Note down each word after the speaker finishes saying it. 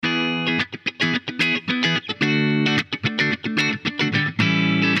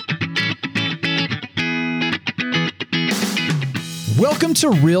Welcome to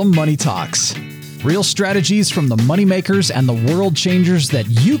Real Money Talks. Real strategies from the moneymakers and the world changers that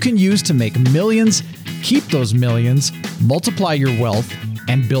you can use to make millions, keep those millions, multiply your wealth,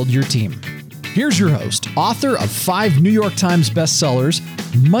 and build your team. Here's your host, author of 5 New York Times bestsellers,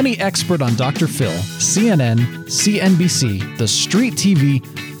 money expert on Dr. Phil, CNN, CNBC, The Street TV,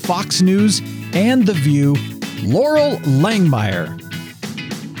 Fox News, and The View, Loral Langemeier.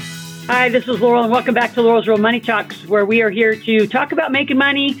 Hi, this is Loral, and welcome back to Loral's Real Money Talks, where we are here to talk about making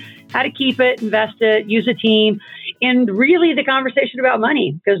money, how to keep it, invest it, use a team, and really the conversation about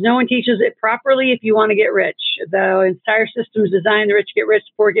money, because no one teaches it properly if you want to get rich. The entire system is designed the rich get rich,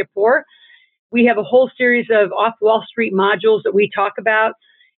 the poor get poor. We have a whole series of off-Wall Street modules that we talk about,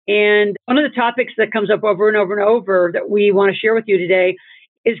 and one of the topics that comes up over and over and over that we want to share with you today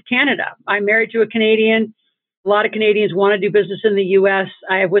is Canada. I'm married to a Canadian. A lot of Canadians want to do business in the U.S.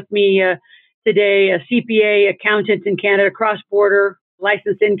 I have with me today a CPA, accountant in Canada, cross-border,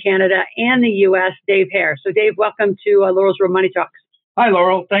 licensed in Canada and the U.S., Dave Hare. So, Dave, welcome to Loral's Real Money Talks. Hi,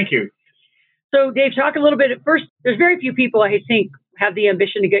 Loral. Thank you. So, Dave, talk a little bit. At first, there's very few people, I think, have the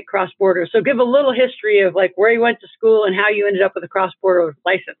ambition to get cross-border. So give a little history of like where you went to school and how you ended up with a cross-border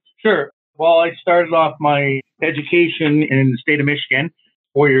license. Sure. Well, I started off my education in the state of Michigan,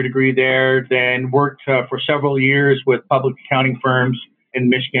 4-year degree there, then worked for several years with public accounting firms in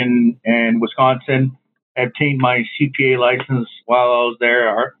Michigan and Wisconsin. I obtained my CPA license while I was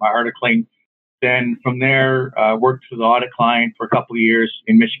there, my articling. Then from there, worked for the audit client for a couple of years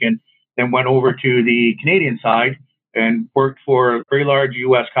in Michigan, then went over to the Canadian side and worked for very large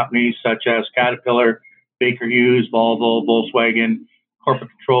U.S. companies such as Caterpillar, Baker Hughes, Volvo, Volkswagen, corporate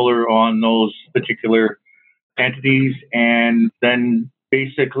controller on those particular entities, and then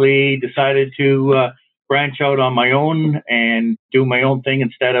basically decided to branch out on my own and do my own thing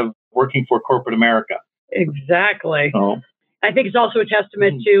instead of working for corporate America. Exactly. So, I think it's also a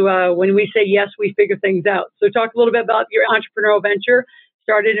testament to when we say yes, we figure things out. So talk a little bit about your entrepreneurial venture,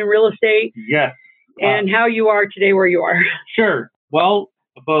 started in real estate. Yes. And how you are today where you are. Sure. Well,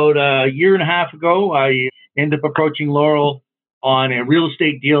 about a year and a half ago, I ended up approaching Loral on a real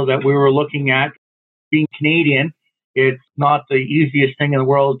estate deal that we were looking at. Being Canadian, it's not the easiest thing in the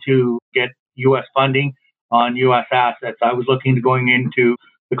world to get U.S. funding on U.S. assets. I was looking to going into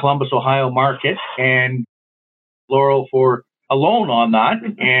the Columbus, Ohio market and Loral for a loan on that.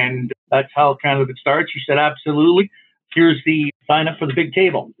 And that's how kind of it starts. She said, absolutely. Here's the sign up for the big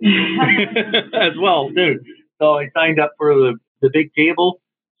table as well, too. So I signed up for the big table,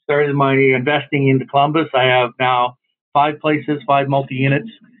 started my investing into Columbus. I have now 5 places, 5 multi-units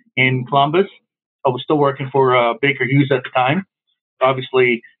in Columbus. I was still working for Baker Hughes at the time.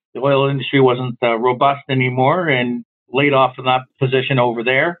 Obviously, the oil industry wasn't robust anymore and laid off from that position over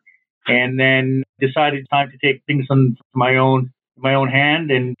there. And then decided time to take things into my own hand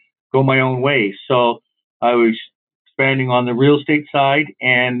and go my own way. So I was expanding on the real estate side.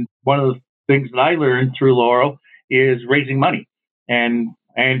 And one of the things that I learned through Loral is raising money. And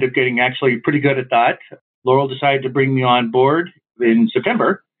I ended up getting actually pretty good at that. Loral decided to bring me on board in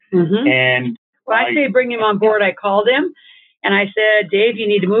September. Mm-hmm. And when I say bring him on board, I called him and I said, Dave, you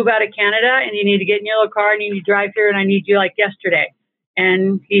need to move out of Canada and you need to get in your little car and you need to drive here and I need you like yesterday.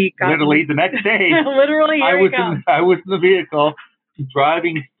 And he got literally the next day. Literally, I was in the vehicle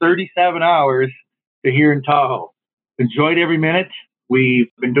driving 37 hours to here in Tahoe. Enjoyed every minute. We've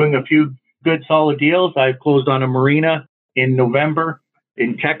been doing a few good solid deals. I've closed on a marina in November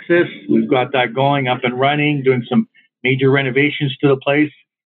in Texas. We've got that going up and running, doing some major renovations to the place,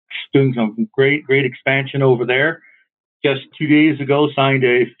 doing some great expansion over there. Just 2 days ago, signed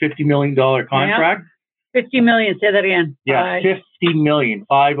a $50 million contract. Yeah. $50 million, say that again. Yeah, $50 million, 50.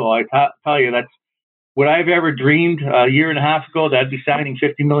 I tell you, that's would I've ever dreamed a year and a half ago that I'd be signing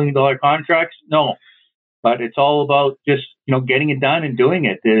 $50 million contracts? No. But it's all about just, getting it done and doing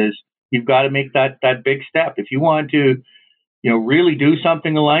it. You've got to make that big step. If you want to, really do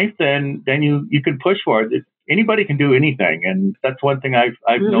something in life, then you can push for it. Anybody can do anything. And that's one thing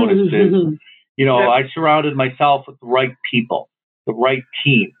I've noticed is, I surrounded myself with the right people, the right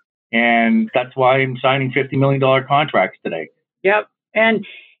team. And that's why I'm signing $50 million contracts today. Yep. And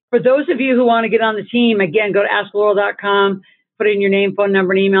for those of you who want to get on the team, again, go to askloral.com, put in your name, phone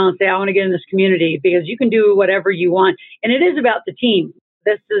number, and email and say, I want to get in this community, because you can do whatever you want. And it is about the team.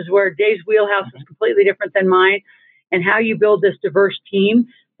 This is where Dave's wheelhouse is completely different than mine, and how you build this diverse team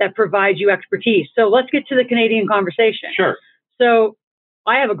that provides you expertise. So let's get to the Canadian conversation. Sure. So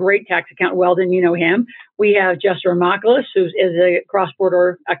I have a great tax accountant, Weldon, you know him. We have Jester Ramopoulos, who is a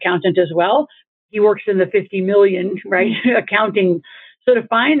cross-border accountant as well. He works in the 50 million, right, accounting. So to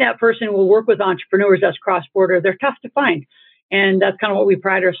find that person who will work with entrepreneurs that's cross-border, they're tough to find. And that's kind of what we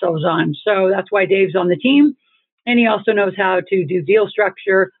pride ourselves on. So that's why Dave's on the team. And he also knows how to do deal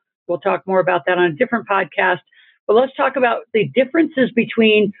structure. We'll talk more about that on a different podcast. But let's talk about the differences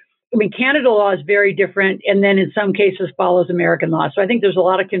between, Canada law is very different, and then in some cases follows American law. So I think there's a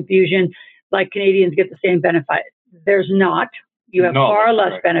lot of confusion, like Canadians get the same benefit. There's not. You have far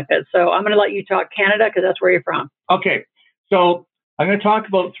less benefits. So I'm going to let you talk Canada because that's where you're from. Okay. So I'm going to talk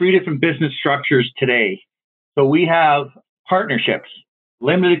about 3 different business structures today. So we have partnerships,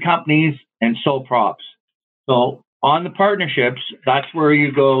 limited companies, and sole props. So on the partnerships, that's where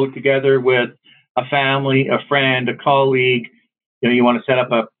you go together with a family, a friend, a colleague. You want to set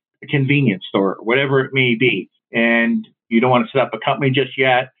up a convenience store, whatever it may be, and you don't want to set up a company just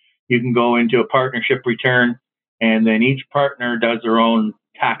yet. You can go into a partnership return, and then each partner does their own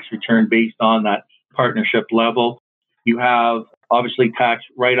tax return based on that partnership level. You have obviously tax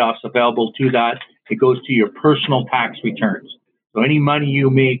write-offs available to that. It goes to your personal tax returns. So any money you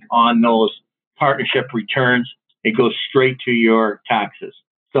make on those partnership returns, it goes straight to your taxes.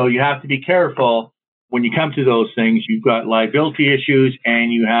 So you have to be careful when you come to those things. You've got liability issues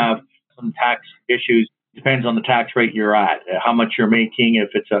and you have some tax issues. Depends on the tax rate you're at, how much you're making. If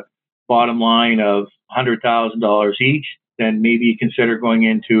it's a bottom line of $100,000 each, then maybe you consider going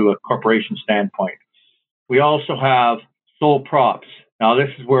into a corporation standpoint. We also have sole props. Now this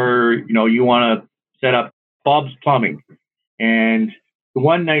is where, you want to set up Bob's Plumbing. And the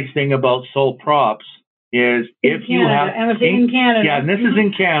one nice thing about sole props is if you have in Canada. Yeah, and this is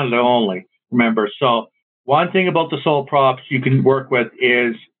in Canada only, remember. So one thing about the sole props you can work with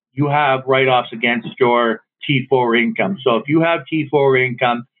is you have write-offs against your T4 income. So if you have T4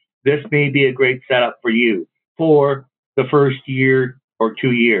 income, this may be a great setup for you for the first year or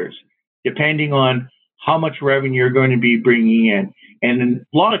 2 years, depending on how much revenue you're going to be bringing in. And in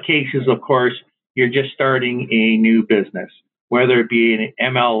a lot of cases, of course, you're just starting a new business, whether it be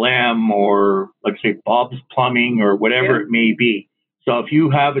an MLM or, let's say, Bob's Plumbing or whatever it may be. So if you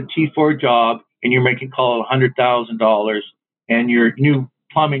have a T4 job and you're making, call it $100,000, and your new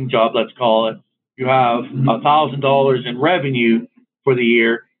plumbing job, let's call it, you have $1,000 in revenue for the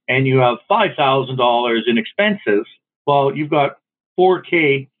year and you have $5,000 in expenses, well, you've got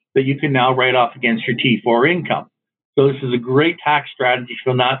 $4,000 that you can now write off against your T4 income. So this is a great tax strategy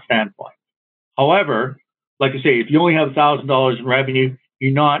from that standpoint. However, like I say, if you only have $1,000 in revenue,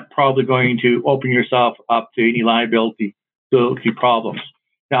 you're not probably going to open yourself up to any liability problems.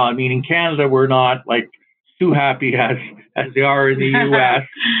 Now, in Canada, we're not like too happy as they are in the U.S.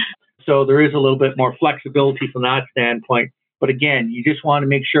 So there is a little bit more flexibility from that standpoint. But again, you just want to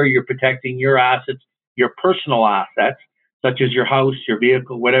make sure you're protecting your assets, your personal assets, such as your house, your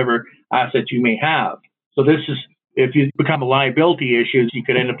vehicle, whatever assets you may have. So this is, if you become a liability issue, you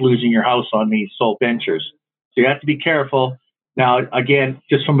could end up losing your house on these sole ventures. So you have to be careful. Now, again,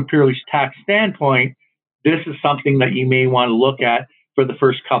 just from a purely tax standpoint, this is something that you may want to look at for the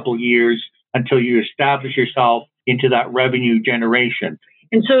first couple years until you establish yourself into that revenue generation.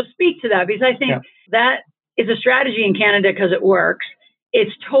 And so speak to that, because I think that is a strategy in Canada because it works.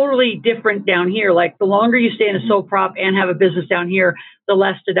 It's totally different down here. Like the longer you stay in a sole prop and have a business down here, the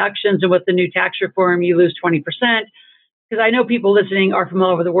less deductions. And with the new tax reform, you lose 20%. Because I know people listening are from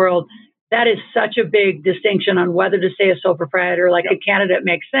all over the world. That is such a big distinction on whether to stay a sole proprietor. Like in Canada, it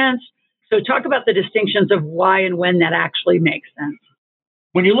makes sense. So talk about the distinctions of why and when that actually makes sense.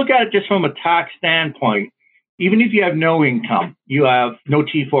 When you look at it just from a tax standpoint, even if you have no income, you have no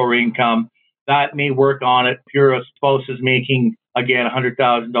T4 income, that may work on it. If your spouse is making, again,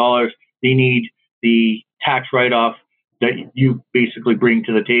 $100,000, they need the tax write-off that you basically bring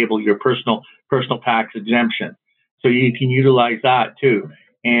to the table, your personal tax exemption. So you can utilize that too.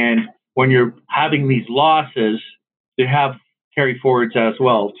 And when you're having these losses, they have carry forwards as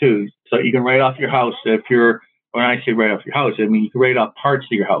well too. So you can write off your house when I say write off your house, you can write off parts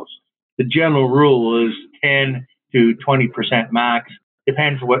of your house. The general rule is 10 to 20% max.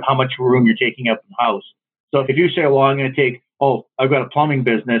 Depends how much room you're taking up in the house. So if you say, well, I'm going to take, I've got a plumbing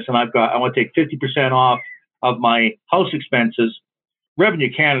business and I want to take 50% off of my house expenses,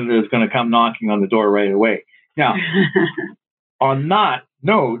 Revenue Canada is going to come knocking on the door right away. Now, on that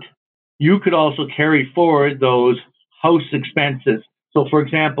note, you could also carry forward those house expenses. So for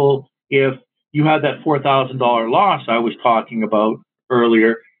example, if you had that $4,000 loss I was talking about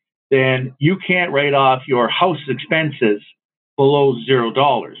earlier, then you can't write off your house expenses below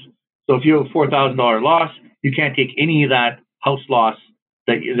 $0. So if you have a $4,000 loss, you can't take any of that house loss,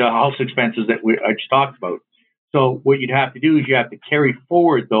 the house expenses that I just talked about. So what you'd have to do is you have to carry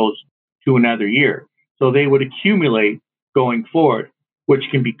forward those to another year. So they would accumulate going forward, which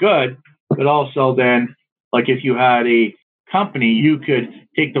can be good, but also then, like if you had a company, you could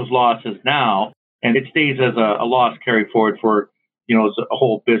take those losses now and it stays as a loss carry forward for, as a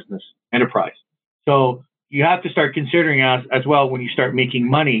whole business enterprise. So you have to start considering as well when you start making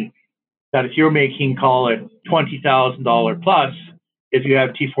money that if you're making, call it $20,000 plus, if you have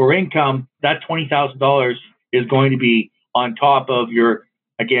T4 income, that $20,000 is going to be on top of your,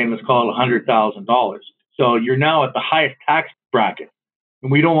 again, let's call it $100,000. So you're now at the highest tax bracket,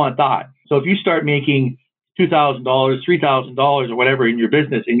 and we don't want that. So if you start making $2,000, $3,000 or whatever in your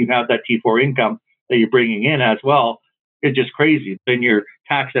business, and you have that T4 income that you're bringing in as well, it's just crazy. Then you're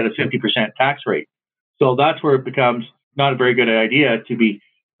taxed at a 50% tax rate. So that's where it becomes not a very good idea to be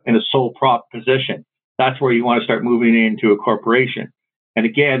in a sole prop position. That's where you want to start moving into a corporation. And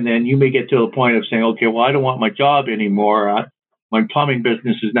again, then you may get to a point of saying, okay, well, I don't want my job anymore. My plumbing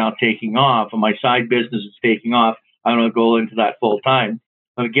business is now taking off, and my side business is taking off. I don't want to go into that full time.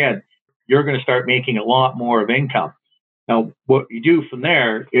 But again, you're going to start making a lot more of income. Now, what you do from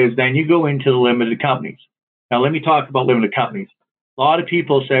there is then you go into the limited companies. Now, let me talk about limited companies. A lot of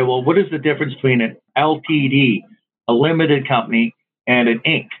people say, well, what is the difference between an LTD, a limited company, and an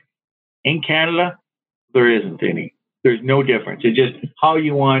Inc.? In Canada, there isn't any. There's no difference. It's just how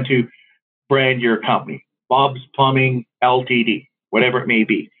you want to brand your company. Bob's Plumbing LTD, whatever it may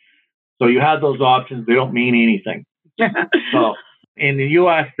be. So you have those options. They don't mean anything. So in the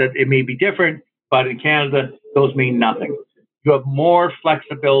U.S., that it may be different, but in Canada, those mean nothing. You have more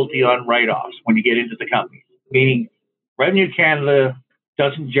flexibility on write-offs when you get into the company, meaning Revenue Canada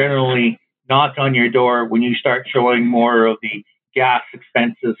doesn't generally knock on your door when you start showing more of the gas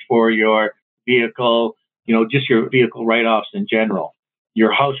expenses for your vehicle, just your vehicle write-offs in general,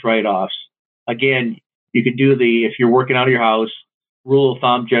 your house write-offs. Again, you could do if you're working out of your house, rule of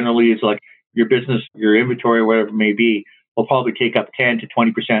thumb generally is like your business, your inventory, whatever it may be, will probably take up 10 to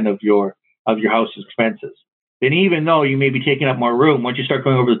 20% of your house's expenses. Then even though you may be taking up more room, once you start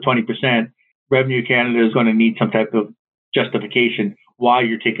going over the 20%, Revenue Canada is going to need some type of justification why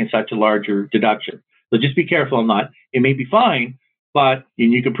you're taking such a larger deduction. So just be careful on that. It may be fine, and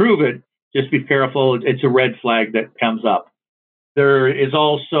you can prove it. Just be careful. It's a red flag that comes up. There is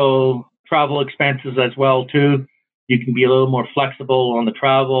also travel expenses as well, too. You can be a little more flexible on the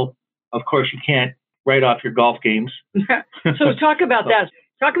travel. Of course, you can't write off your golf games. So talk about that.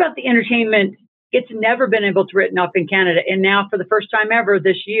 Talk about the entertainment. It's never been able to written off in Canada. And now for the first time ever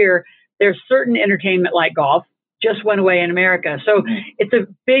this year, there's certain entertainment like golf just went away in America. So it's a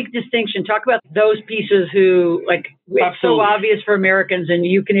big distinction. Talk about those pieces who, it's Absolutely. So obvious for Americans, and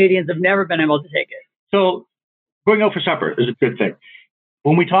you Canadians have never been able to take it. So going out for supper is a good thing.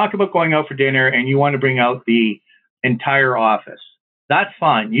 When we talk about going out for dinner and you want to bring out the entire office, that's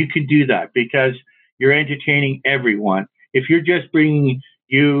fine. You could do that because you're entertaining everyone. If you're just bringing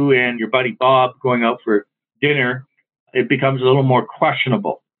you and your buddy Bob going out for dinner, it becomes a little more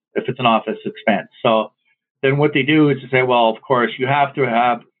questionable if it's an office expense. So then what they do is to say, well, of course, you have to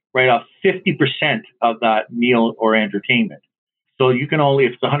write off 50% of that meal or entertainment. So you can only,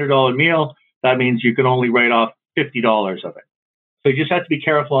 if it's a $100 meal, that means you can only write off $50 of it. So you just have to be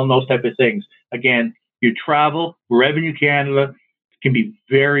careful on those type of things. Again, you travel, Revenue Canada can be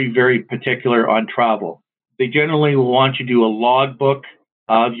very, very particular on travel. They generally will want you to do a logbook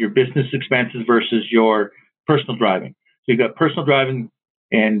of your business expenses versus your personal driving. So you've got personal driving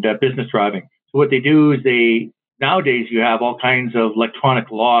and business driving. So what they do is nowadays you have all kinds of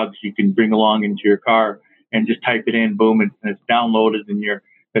electronic logs you can bring along into your car and just type it in, boom, and it's downloaded, and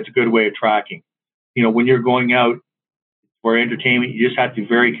that's a good way of tracking. When you're going out for entertainment, you just have to be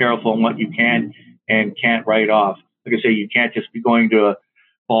very careful on what you can and can't write off. Like I say, you can't just be going to a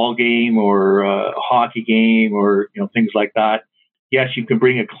ball game or a hockey game or things like that. Yes, you can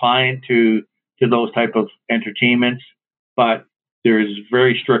bring a client to those type of entertainments, but there's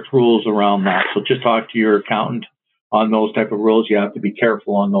very strict rules around that. So just talk to your accountant on those type of rules. You have to be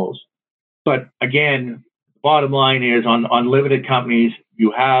careful on those. But again, the bottom line is on limited companies,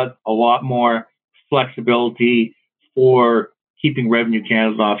 you have a lot more flexibility for keeping Revenue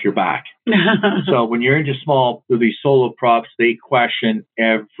Canada off your back. So when you're into these solo props, they question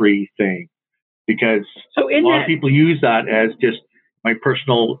everything because a lot of people use that as just my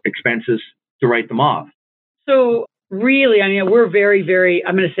personal expenses to write them off. So really, we're very, very,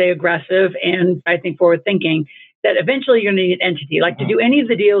 I'm going to say aggressive and I think forward thinking that eventually you're going to need an entity. Like to do any of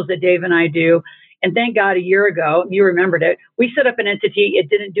the deals that Dave and I do, and thank God a year ago, you remembered it, we set up an entity. It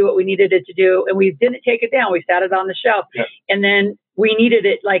didn't do what we needed it to do, and we didn't take it down. We sat it on the shelf. Yep. And then we needed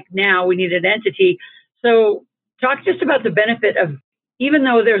it, now we needed an entity. So talk just about the benefit of, even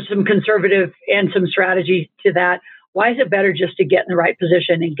though there's some conservative and some strategy to that, why is it better just to get in the right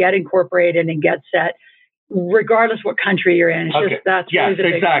position and get incorporated and get set? regardless what country you're in. It's just that's yes, really the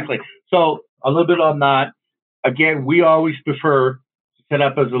big exactly. thing. So a little bit on that. Again, we always prefer to set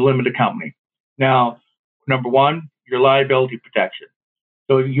up as a limited company. Now, number one, your liability protection.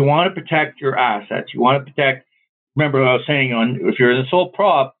 So you want to protect your assets. You want to protect. Remember, I was saying, if you're in a sole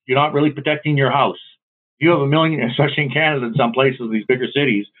prop, you're not really protecting your house. If you have $1 million, especially in Canada, in some places, these bigger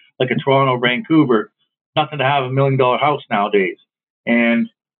cities like in Toronto, Vancouver, nothing to have $1 million house nowadays. And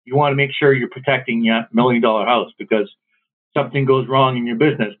you want to make sure you're protecting your $1 million house, because something goes wrong in your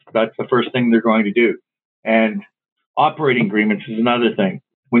business, that's the first thing they're going to do. And operating agreements is another thing.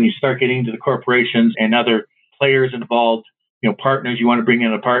 When you start getting into the corporations and other players involved, partners, you want to bring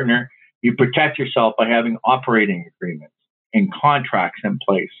in a partner, you protect yourself by having operating agreements and contracts in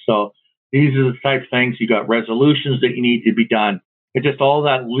place. So these are the type of things. You got resolutions that you need to be done. It's just all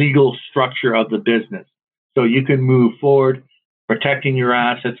that legal structure of the business. So you can move forward, protecting your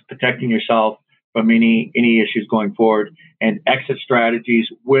assets, protecting yourself from any issues going forward, and exit strategies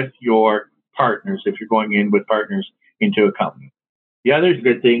with your partners if you're going in with partners into a company. The other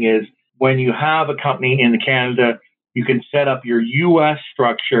good thing is when you have a company in Canada, you can set up your U.S.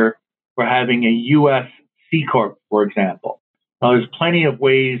 structure for having a U.S. C Corp, for example. Now, there's plenty of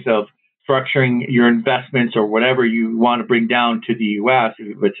ways of structuring your investments or whatever you want to bring down to the U.S.,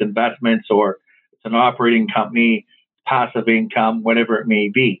 if it's investments or it's an operating company, passive income, whatever it may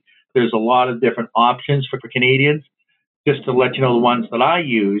be. There's a lot of different options for Canadians. Just to let you know the ones that I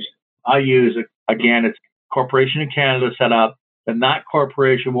use, again, it's corporation in Canada set up, then that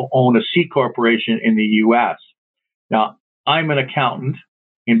corporation will own a C corporation in the U.S. Now, I'm an accountant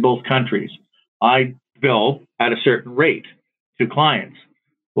in both countries. I bill at a certain rate to clients.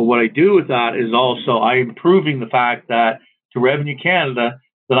 But what I do with that is also I'm proving the fact that to Revenue Canada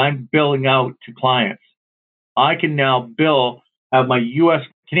that I'm billing out to clients. I can now have my U.S.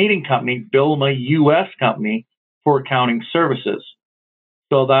 Canadian company bill my U.S. company for accounting services.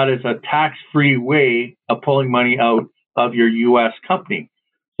 So that is a tax-free way of pulling money out of your U.S. company.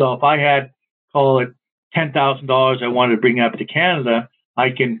 So if I had, call it $10,000 I wanted to bring up to Canada, I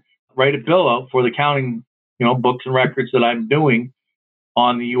can write a bill out for the accounting, books and records that I'm doing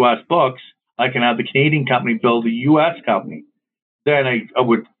on the U.S. books. I can have the Canadian company bill the U.S. company. Then I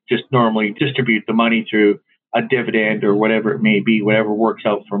would just normally distribute the money through a dividend or whatever it may be, whatever works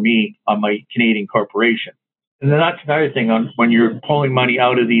out for me on my Canadian corporation. And then that's another thing when you're pulling money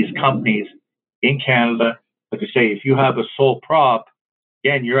out of these companies in Canada. Like I say, if you have a sole prop,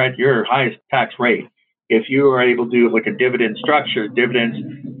 again, you're at your highest tax rate. If you are able to do like a dividend structure, dividends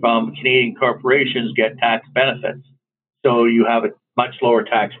from Canadian corporations get tax benefits. So you have a much lower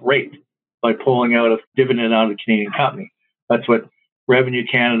tax rate by pulling out a dividend out of a Canadian company. That's what Revenue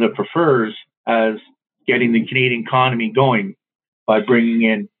Canada prefers, as getting the Canadian economy going by bringing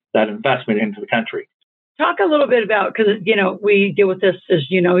in that investment into the country. Talk a little bit about, because, we deal with this, as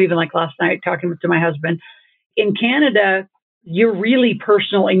even like last night, talking to my husband. In Canada, you're really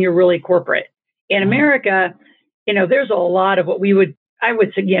personal and you're really corporate. In America, there's a lot of what I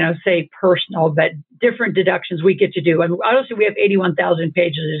would say personal, but different deductions we get to do. And obviously, we have 81,000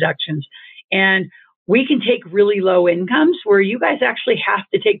 pages of deductions. And we can take really low incomes where you guys actually have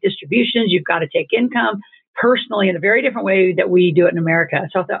to take distributions. You've got to take income personally in a very different way that we do it in America.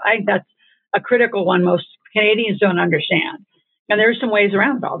 So I think that's a critical one most Canadians don't understand. And there's some ways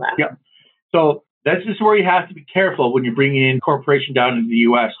around all that. Yeah. So that's just where you have to be careful when you're bringing in corporation down into the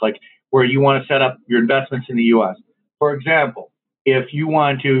U.S., like where you want to set up your investments in the U.S. For example, if you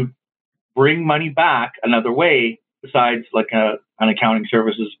want to bring money back another way besides like an accounting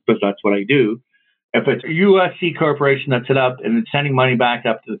services, because that's what I do, if it's a USC corporation that's set up and it's sending money back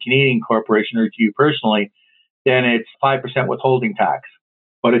up to the Canadian corporation or to you personally, then it's 5% withholding tax.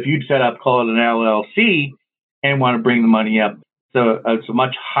 But if you'd set up, call it an LLC, and want to bring the money up, so it's a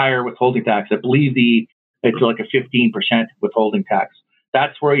much higher withholding tax. I believe it's like a 15% withholding tax.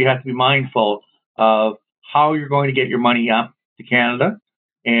 That's where you have to be mindful of how you're going to get your money up to Canada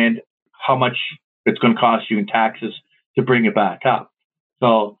and how much it's going to cost you in taxes to bring it back up.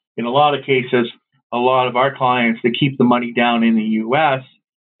 So in a lot of cases, a lot of our clients, they keep the money down in the U.S.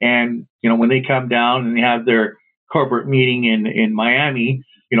 And, when they come down and they have their corporate meeting in Miami,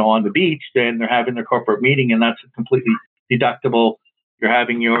 on the beach, then they're having their corporate meeting, and that's completely deductible. You're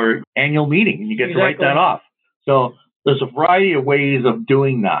having your annual meeting and you get to write that off. So there's a variety of ways of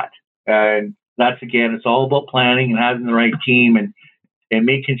doing that. And that's, again, it's all about planning and having the right team and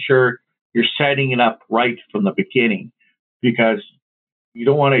making sure you're setting it up right from the beginning, because you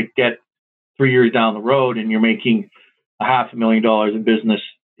don't want to get 3 years down the road and you're making $500,000 in business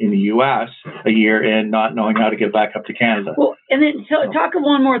in the U.S. a year and not knowing how to get back up to Canada. Well, and then talk of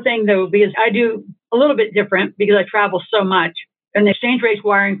one more thing, though, because I do a little bit different because I travel so much, and the exchange rates,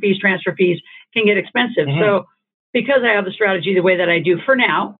 wiring fees, transfer fees can get expensive. Mm-hmm. So because I have the strategy the way that I do for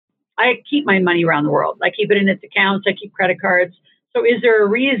now, I keep my money around the world. I keep it in its accounts. I keep credit cards. So is there a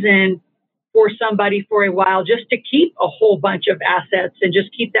reason for somebody for a while just to keep a whole bunch of assets and just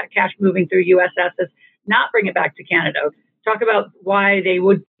keep that cash moving through U.S. assets, not bring it back to Canada? Talk about why they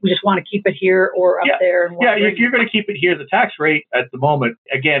would just want to keep it here or up there. And if you're going to keep it here, the tax rate at the moment,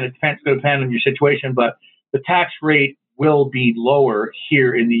 again, it's going to depend on your situation, but the tax rate will be lower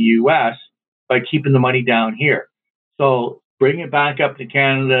here in the U.S. by keeping the money down here. So bring it back up to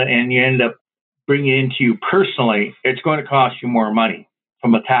Canada and you end up bringing it into you personally, it's going to cost you more money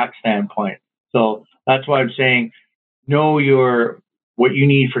from a tax standpoint. So that's why I'm saying know what you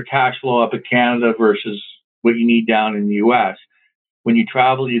need for cash flow up in Canada versus what you need down in the U.S. When you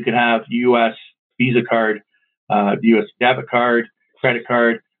travel, you can have U.S. Visa card, U.S. debit card, credit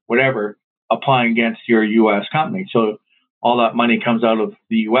card, whatever, applying against your U.S. company. So all that money comes out of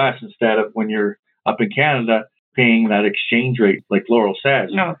the U.S. instead of when you're up in Canada paying that exchange rate, like Laurel says.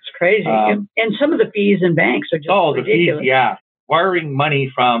 No, it's crazy. And some of the fees in banks are just ridiculous. The fees, yeah. Wiring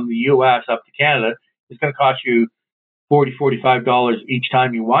money from the U.S. up to Canada is going to cost you $40, $45 each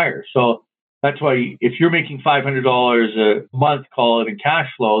time you wire. So that's why if you're making $500 a month, call it, in cash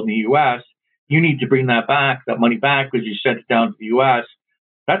flow in the U.S., you need to bring that money back because you sent it down to the U.S.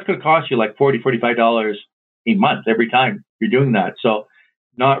 That's going to cost you like $40, $45 a month every time you're doing that. So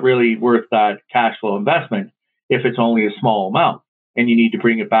not really worth that cash flow investment if it's only a small amount and you need to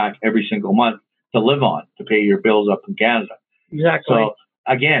bring it back every single month to live on, to pay your bills up in Canada. Exactly. So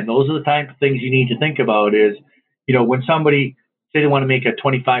again, those are the type of things you need to think about is, when somebody say they want to make a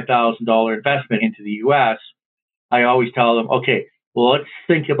 $25,000 investment into the U.S., I always tell them, okay, well, let's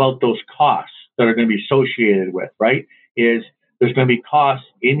think about those costs that are going to be associated with, right? There's going to be costs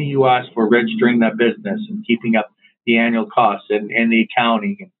in the U.S. for registering that business and keeping up the annual costs and the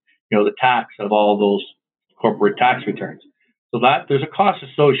accounting and, the tax of all those corporate tax returns. So that there's a cost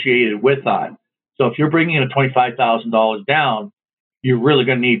associated with that. So if you're bringing in a $25,000 down, you're really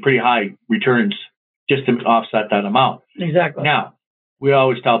going to need pretty high returns just to offset that amount. Exactly. Now, we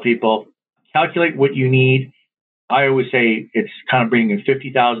always tell people, calculate what you need. I always say it's kind of bringing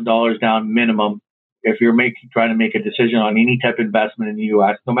 $50,000 down minimum if you're trying to make a decision on any type of investment in the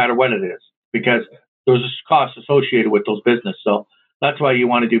U.S., no matter what it is, because there's costs associated with those businesses. So that's why you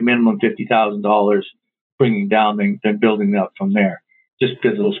want to do minimum $50,000 bringing down, then building up from there, just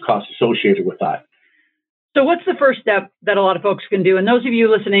because of those costs associated with that. So what's the first step that a lot of folks can do? And those of you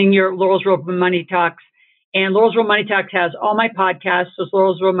listening, you're Laurel's Real Money Talks, and Laurel's Real Money Talks has all my podcasts, so it's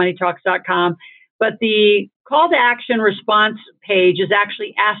laurelsrealmoneytalks.com. But the call to action response page is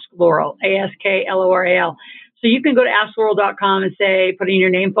actually Ask Laurel, AskLoral. So you can go to asklaurel.com and say, put in your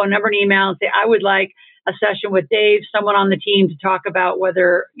name, phone number, and email, and say, I would like a session with Dave, someone on the team, to talk about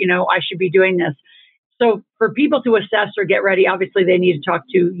whether, I should be doing this. So for people to assess or get ready, obviously they need to talk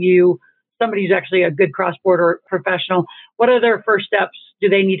to you, somebody who's actually a good cross-border professional. What are their first steps? Do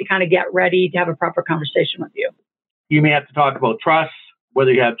they need to kind of get ready to have a proper conversation with you? You may have to talk about trust,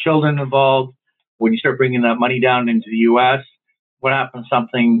 whether you have children involved. When you start bringing that money down into the U.S., what happens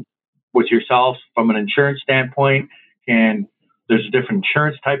something with yourself from an insurance standpoint? And there's different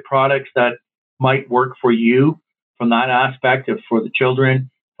insurance type products that might work for you from that aspect of for the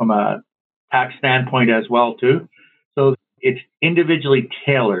children from a tax standpoint as well too. So it's individually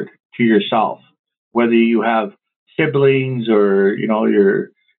tailored to yourself, whether you have siblings or, your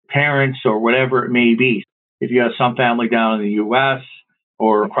parents or whatever it may be. If you have some family down in the U.S.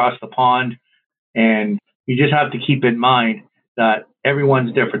 or across the pond, and you just have to keep in mind that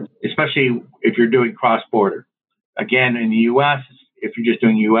everyone's different, especially if you're doing cross-border. Again, in the U.S., if you're just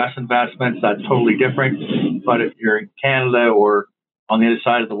doing U.S. investments, that's totally different. But if you're in Canada or on the other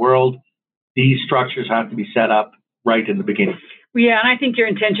side of the world, these structures have to be set up right in the beginning. Yeah, and I think your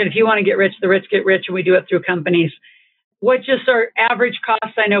intention, if you want to get rich, the rich get rich, and we do it through companies. What just our average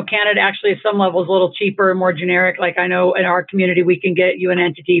costs? I know Canada actually at some levels a little cheaper and more generic. Like I know in our community, we can get you an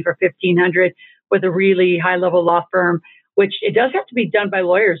entity for $1,500 with a really high-level law firm, which it does have to be done by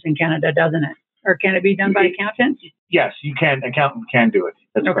lawyers in Canada, doesn't it? Or can it be done by accountants? Yes, you can. Accountant can do it.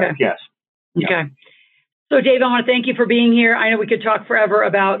 That's correct. Yes. Okay. Yeah. So, Dave, I want to thank you for being here. I know we could talk forever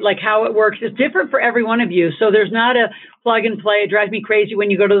about how it works. It's different for every one of you. So there's not a plug and play. It drives me crazy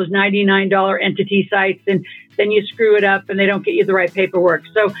when you go to those $99 entity sites and then you screw it up and they don't get you the right paperwork.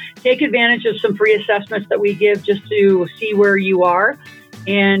 So take advantage of some free assessments that we give just to see where you are.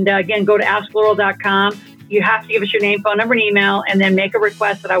 And again, go to asklaurel.com. You have to give us your name, phone number, and email, and then make a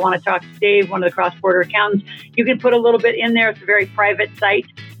request that I want to talk to Dave, one of the cross-border accountants. You can put a little bit in there. It's a very private site.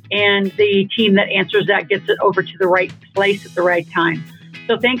 and the team that answers that gets it over to the right place at the right time.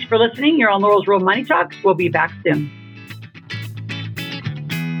 So thanks for listening. You're on Laurel's Real Money Talks. We'll be back soon.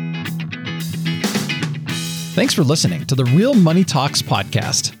 Thanks for listening to the Real Money Talks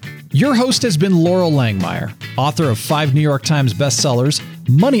podcast. Your host has been Laurel Langmeyer, author of 5 New York Times bestsellers,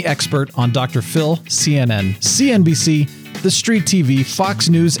 money expert on Dr. Phil, CNN, CNBC, The Street TV, Fox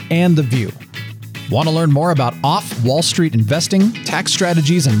News, and The View. Want to learn more about off-Wall Street investing, tax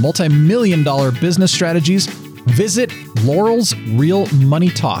strategies, and multi-million-dollar business strategies? Visit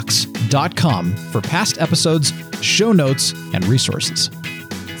laurelsrealmoneytalks.com for past episodes, show notes, and resources.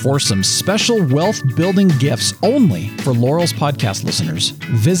 For some special wealth-building gifts only for Laurel's podcast listeners,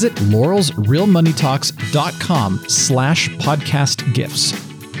 visit laurelsrealmoneytalks.com/podcast gifts.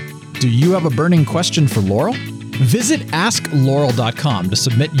 Do you have a burning question for Laurel? Visit asklaurel.com to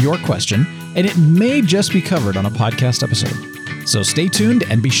submit your question, and it may just be covered on a podcast episode. So stay tuned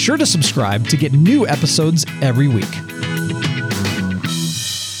and be sure to subscribe to get new episodes every week.